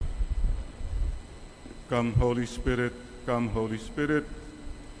Come, Holy Spirit, come, Holy Spirit.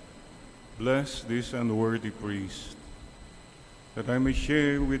 Bless this unworthy priest, that I may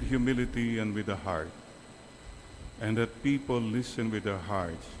share with humility and with the heart, and that people listen with their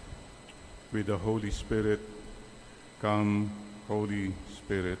hearts, with the Holy Spirit. Come, Holy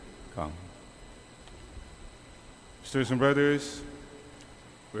Spirit, come. Sisters and brothers,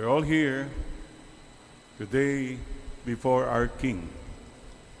 we're all here today before our King.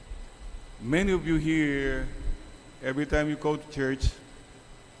 Many of you here, every time you go to church,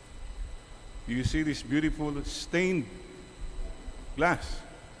 you see this beautiful stained glass.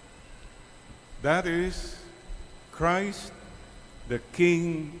 That is Christ, the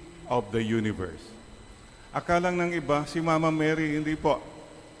King of the universe. Akalang ng iba, si Mama Mary, hindi po.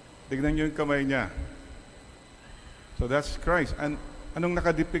 Tignan niyo yung kamay niya. So that's Christ. And anong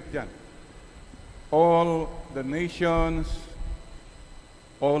nakadepict dyan? All the nations,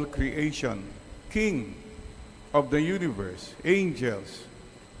 all creation, King of the universe, angels,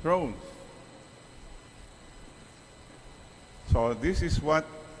 thrones. So this is what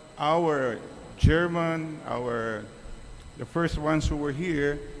our German, the first ones who were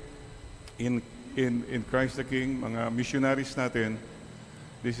here in Christ the King, mga missionaries natin,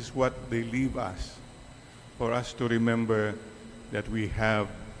 this is what they leave us, for us to remember that we have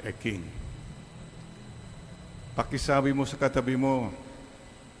a King. Pakisabi mo sa katabi mo,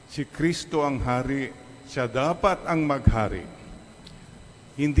 si Kristo ang hari, siya dapat ang maghari.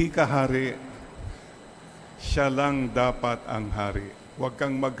 Hindi ka hari, siya lang dapat ang hari. Huwag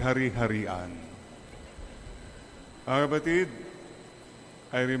kang maghari-harian. Mga kapatid,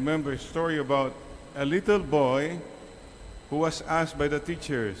 I remember a story about a little boy who was asked by the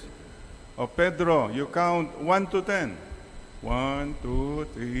teachers, "Oh, Pedro, you count 1 to 10. 1, 2,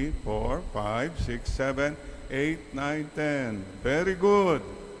 3, 4, 5, 6, 7, 8, 9, 10. Very good.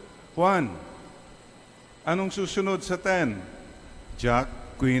 1. Anong susunod sa 10? Jack,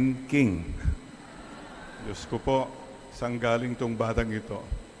 Queen, King. Diyos ko po, saan galing tong batang ito?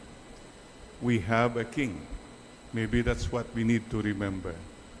 We have a King. Maybe that's what we need to remember.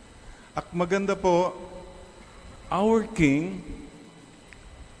 At maganda po, our King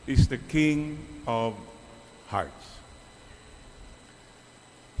is the King of hearts.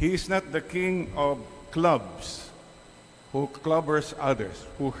 He is not the King of clubs, who clubbers others,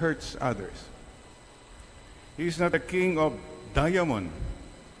 who hurts others. He is not the King of diamond,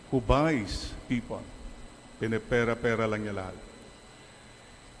 who buys people. Pinepera-pera lang niya lahat.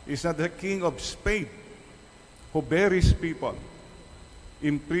 He's not the King of spade, who buries people,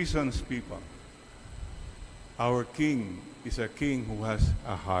 imprisons people. Our King is a King who has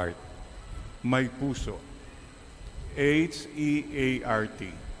a heart. May puso.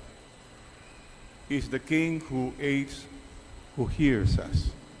 H-E-A-R-T. He's the King who aids, who hears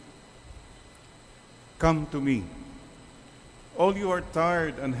us. Come to me. All you are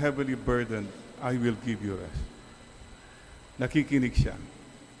tired and heavily burdened, I will give you rest. Nakikinig siya.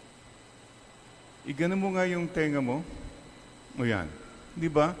 Igana mo nga yung tenga mo. O yan. Di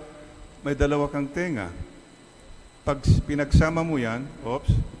ba? May dalawa kang tenga. Pag pinagsama mo yan,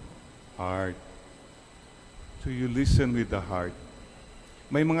 heart. So you listen with the heart.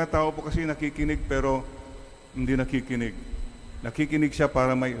 May mga tao po kasi nakikinig pero hindi nakikinig. Nakikinig siya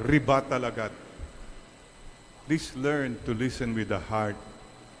para may rebuttal agad. Please learn to listen with the heart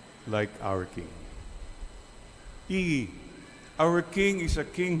like our King. Our King is a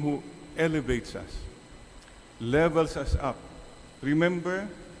King who elevates us, levels us up.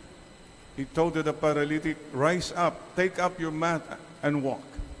 Remember, he told the paralytic, "Rise up, take up your mat and walk."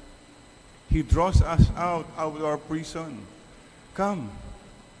 He draws us out of our prison. Come,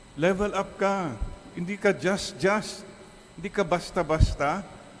 level up ka. Hindi ka just. Hindi ka basta-basta.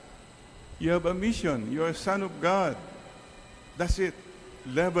 You have a mission. You are a son of God. That's it.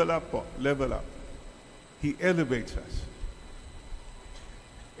 Level up po. Level up. He elevates us.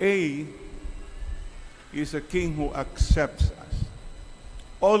 A is a King who accepts us.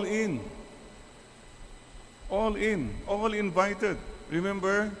 All in. All in. All invited.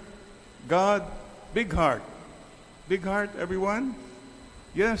 Remember, God, big heart. Big heart, everyone?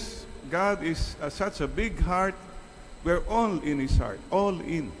 Yes, God is such a big heart. We're all in His heart. All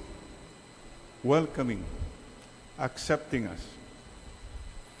in. Welcoming. Accepting us.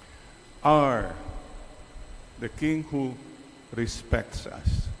 R, the King who respects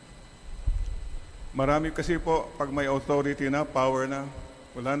us. Marami kasi po, pag may authority na, power na,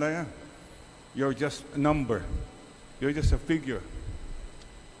 wala na yan. You're just a number. You're just a figure.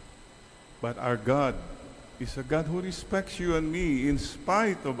 But our God is a God who respects you and me in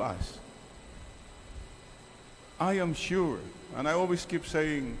spite of us. I am sure, and I always keep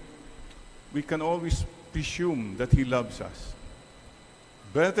saying, we can always presume that He loves us.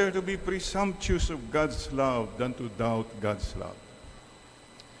 Better to be presumptuous of God's love than to doubt God's love.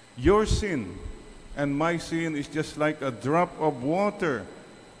 Your sin and my sin is just like a drop of water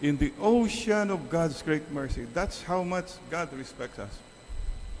in the ocean of God's great mercy. That's how much God respects us.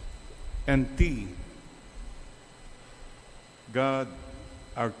 And T, God,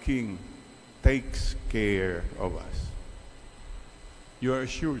 our King, takes care of us. You are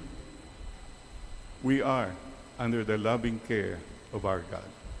assured we are under the loving care of our God.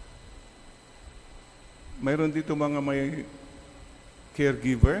 Mayroon dito mga may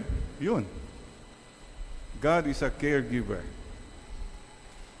caregiver. Yun. God is a caregiver.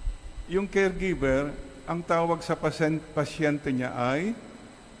 Yung caregiver, ang tawag sa pasyente niya ay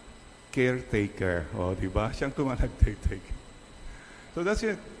caretaker. O, di ba? Siyang tumanag-take. So that's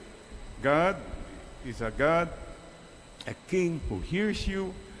it. God is a God, a King who hears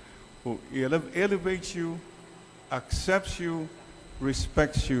you, who elevates you, accepts you,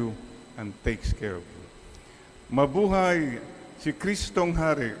 respects you, and takes care of you. Mabuhay si Kristong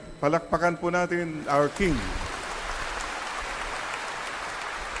Hari. Palakpakan po natin our King.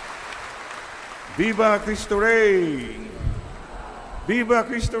 Viva Cristo Rey! Viva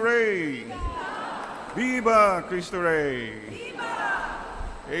Cristo Rey! Viva Cristo Rey!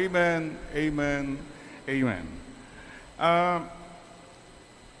 Amen, amen, amen.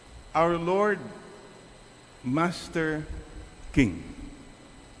 Our Lord, Master, King.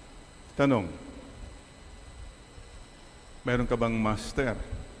 Tanong, meron ka bang master?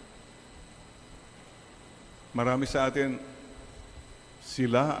 Marami sa atin,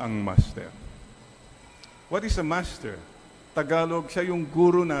 sila ang master. What is a master? Tagalog, siya yung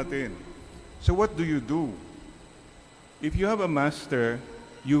guru natin. So what do you do? If you have a master,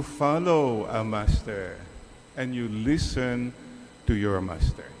 you follow a master and you listen to your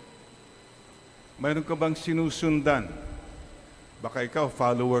master. Mayroon ka bang sinusundan? Baka ikaw,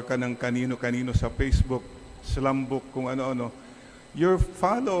 follower ka ng kanino-kanino sa Facebook, slumbook, kung ano-ano. You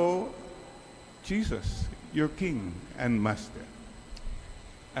follow Jesus, your King and Master.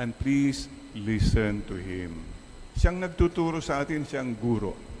 And please listen to Him. Siyang nagtuturo sa atin, siyang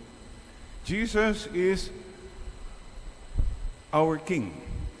guro. Jesus is our King,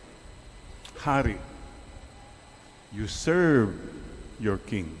 Hari. You serve your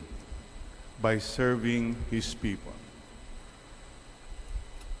King by serving His people.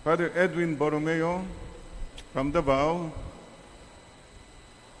 Father Edwin Borromeo from Davao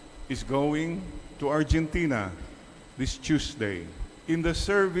is going to Argentina this Tuesday in the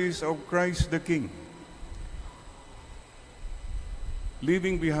service of Christ the King.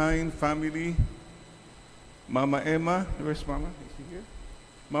 Leaving behind family, Mama Emma. Where's Mama? Is she here?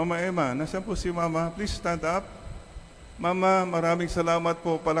 Mama Emma, nasaan po si Mama? Please stand up. Mama, maraming salamat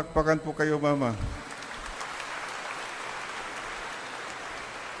po. Palakpakan po kayo, Mama.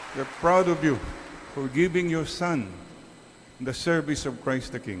 We're proud of you for giving your son in the service of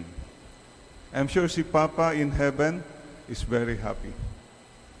Christ the King. I'm sure si Papa in heaven is very happy.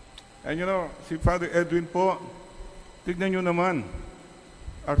 And you know, si Father Edwin po, tignan nyo naman,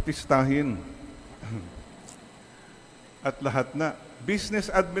 artistahin. At lahat na.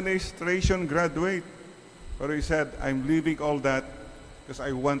 Business administration graduate. But he said, I'm leaving all that because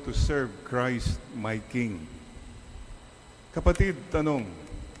I want to serve Christ, my King. Kapatid, tanong,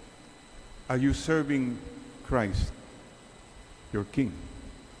 are you serving Christ, your King?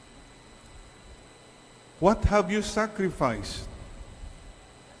 What have you sacrificed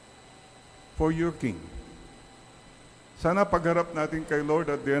for your King? Sana pagharap natin kay Lord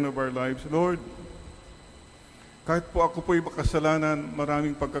at the end of our lives, Lord, kahit po ako po'y makasalanan,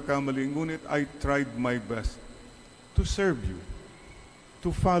 maraming pagkakamali, ngunit I tried my best to serve you,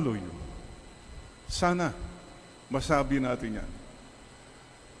 to follow you. Sana masabi natin yan.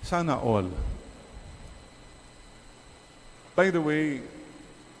 Sana all. By the way,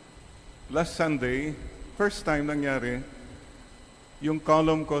 last Sunday, first time nangyari, yung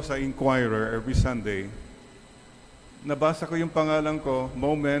column ko sa Inquirer every Sunday, nabasa ko yung pangalan ko,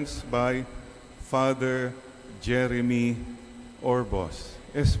 Moments by Father Jeremy Orbos,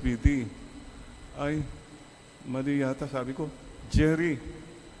 SBD. Ay, mali yata, sabi ko, Jerry.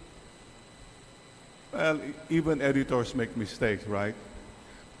 Well, even editors make mistakes, right?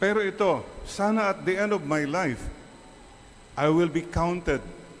 Pero ito, sana at the end of my life, I will be counted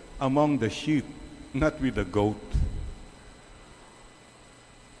among the sheep, not with the goat.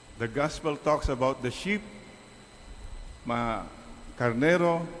 The gospel talks about the sheep, mga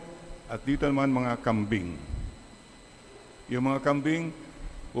karnero, at dito naman mga kambing. Yung mga kambing,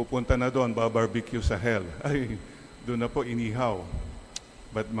 pupunta na doon, babarbecue sa hell. Ay, doon na po inihaw.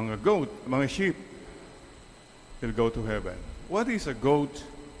 But mga goat, mga sheep, will go to heaven. What is a goat?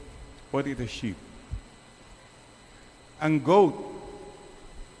 What is a sheep? Ang goat,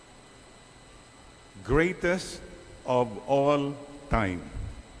 greatest of all time.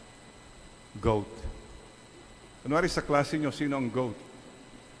 Goat. Kunwari sa klase nyo, sino ang GOAT?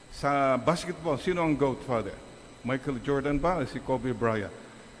 Sa basketball, sino ang GOAT, Father? Michael Jordan ba? Si Kobe Bryant.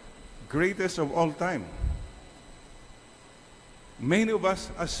 Greatest of all time. Many of us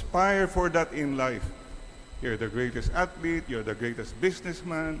aspire for that in life. You're the greatest athlete, you're the greatest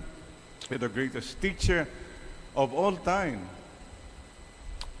businessman, you're the greatest teacher of all time.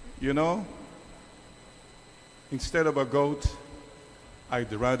 You know, instead of a goat,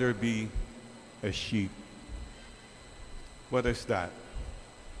 I'd rather be a sheep. What is that?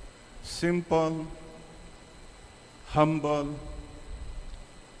 Simple, humble,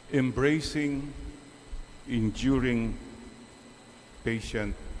 embracing, enduring,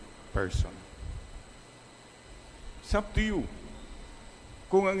 patient person. It's up to you.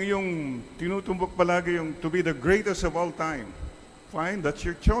 Kung ang iyong tinutumbok palagi yung to be the greatest of all time, fine, that's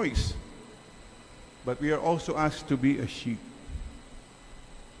your choice. But we are also asked to be a sheep.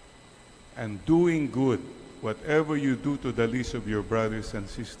 And doing good, whatever you do to the least of your brothers and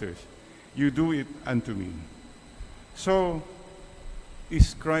sisters, you do it unto me. So,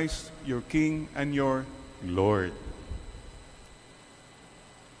 is Christ your King and your Lord?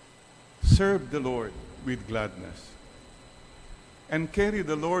 Serve the Lord with gladness. And carry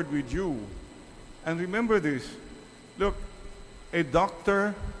the Lord with you. And remember this, look, a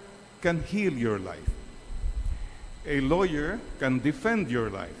doctor can heal your life. A lawyer can defend your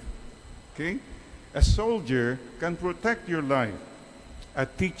life. Okay? A soldier can protect your life. A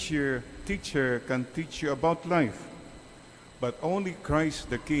teacher can teach you about life. But only Christ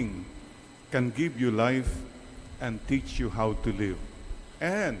the King can give you life and teach you how to live.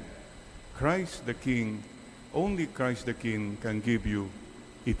 And Christ the King, only Christ the King can give you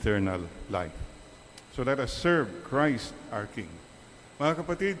eternal life. So let us serve Christ our King. Mga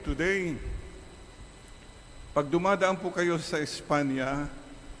kapatid, today, pag dumadaan po kayo sa Espanya,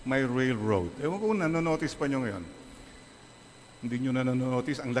 may railroad. Ewan ko kung nanonotice pa nyo ngayon. Hindi nyo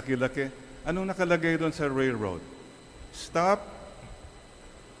nanonotice, ang laki-laki. Anong nakalagay doon sa railroad? Stop,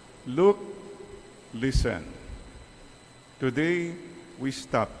 look, listen. Today, we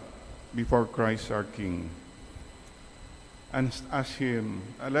stop before Christ our King. And ask Him,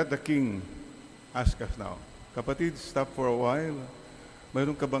 let the King ask us now, kapatid, stop for a while.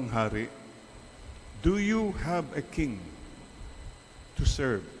 Mayroon ka bang hari? Do you have a king to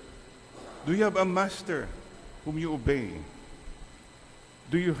serve? Do you have a master whom you obey?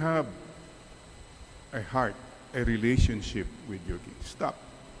 Do you have a heart, a relationship with your king? Stop.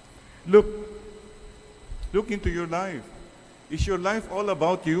 Look into your life. Is your life all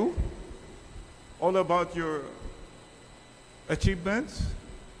about you? All about your achievements?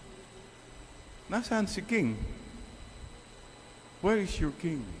 Nasaan si king? Where is your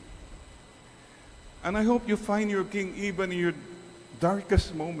king? And I hope you find your king even in your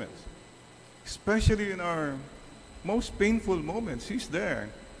darkest moments, especially in our most painful moments. He's there.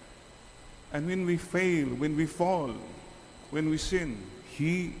 And when we fail, when we fall, when we sin,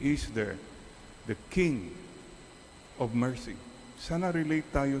 He is there, the King of mercy. Sana relate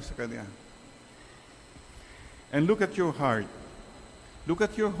tayo sa Kanya. And look at your heart. Look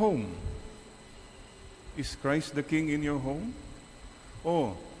at your home. Is Christ the King in your home?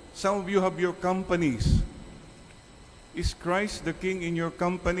 Oh, some of you have your companies. Is Christ the King in your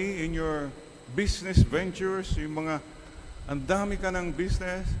company, in your business ventures, yung mga ang dami ka ng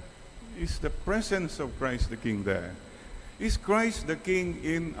business? Is the presence of Christ the King there? Is Christ the King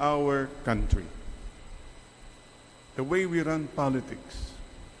in our country? The way we run politics.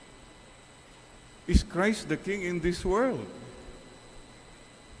 Is Christ the King in this world?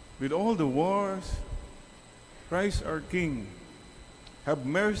 With all the wars, Christ our King, have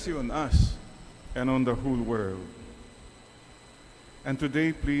mercy on us and on the whole world. And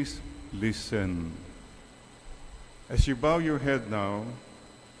today, please listen. As you bow your head now,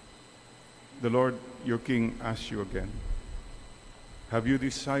 the Lord, your King, asks you again, have you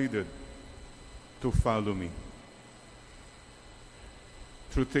decided to follow me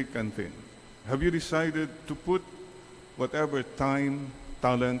through thick and thin? Have you decided to put whatever time,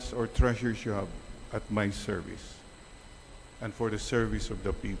 talents, or treasures you have at my service and for the service of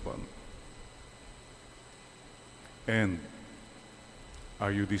the people? And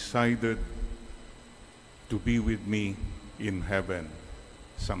are you decided to be with me in heaven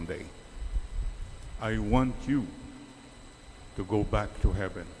someday? I want you to go back to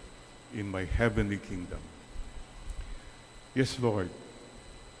heaven in my heavenly kingdom. Yes, Lord.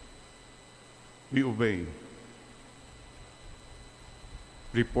 We obey.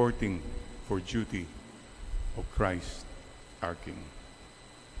 reporting for duty of Christ our King.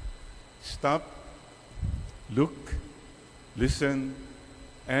 Stop, look, listen,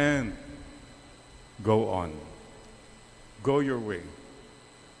 and go on. Go your way.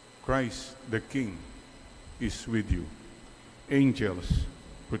 Christ the King is with you. Angels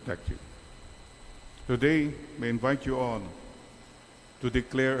protect you. Today, may invite you all to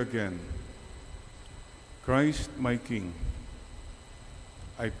declare again, Christ my King,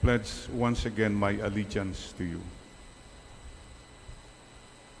 I pledge once again my allegiance to you.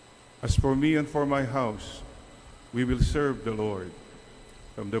 As for me and for my house, we will serve the Lord.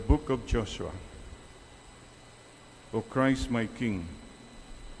 From the book of Joshua. O Christ my King,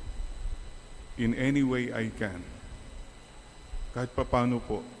 in any way I can, kahit papano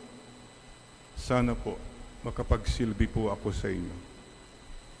po, sana po, makapagsilbi po ako sa inyo.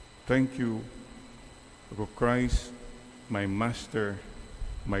 Thank you, O Christ, my Master,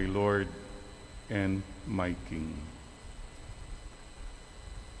 my Lord, and my King.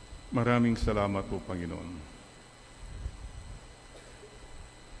 Maraming salamat po, Panginoon.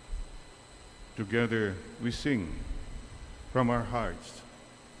 Together we sing from our hearts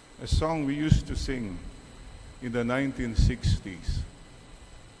a song we used to sing in the 1960s.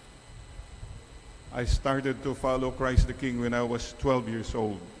 I started to follow Christ the King when I was 12 years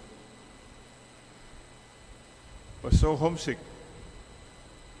old. I was so homesick.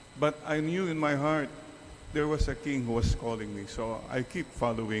 But I knew in my heart there was a King who was calling me, so I keep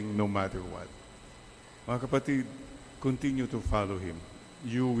following no matter what. Mga kapatid, continue to follow Him.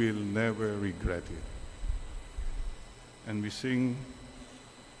 You will never regret it. And we sing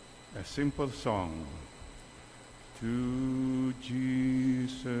a simple song. To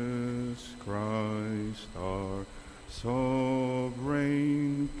Jesus Christ, our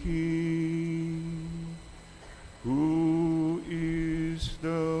sovereign King, who is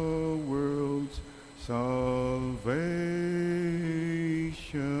the world's salvation.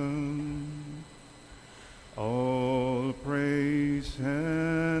 All praise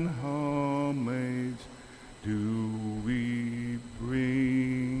and homage do we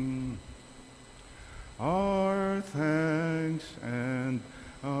bring, our thanks and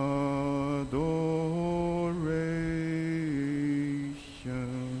adoration.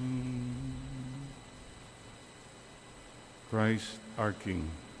 Christ our King,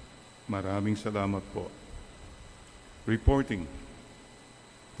 maraming salamat po. Reporting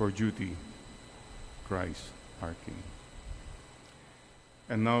for duty, Christ our King.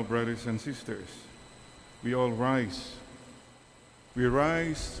 And now, brothers and sisters, we all rise. We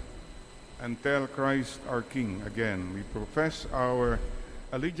rise and tell Christ our King again. We profess our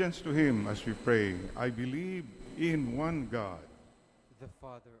allegiance to Him as we pray. I believe in one God, the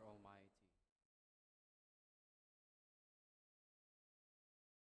Father Almighty,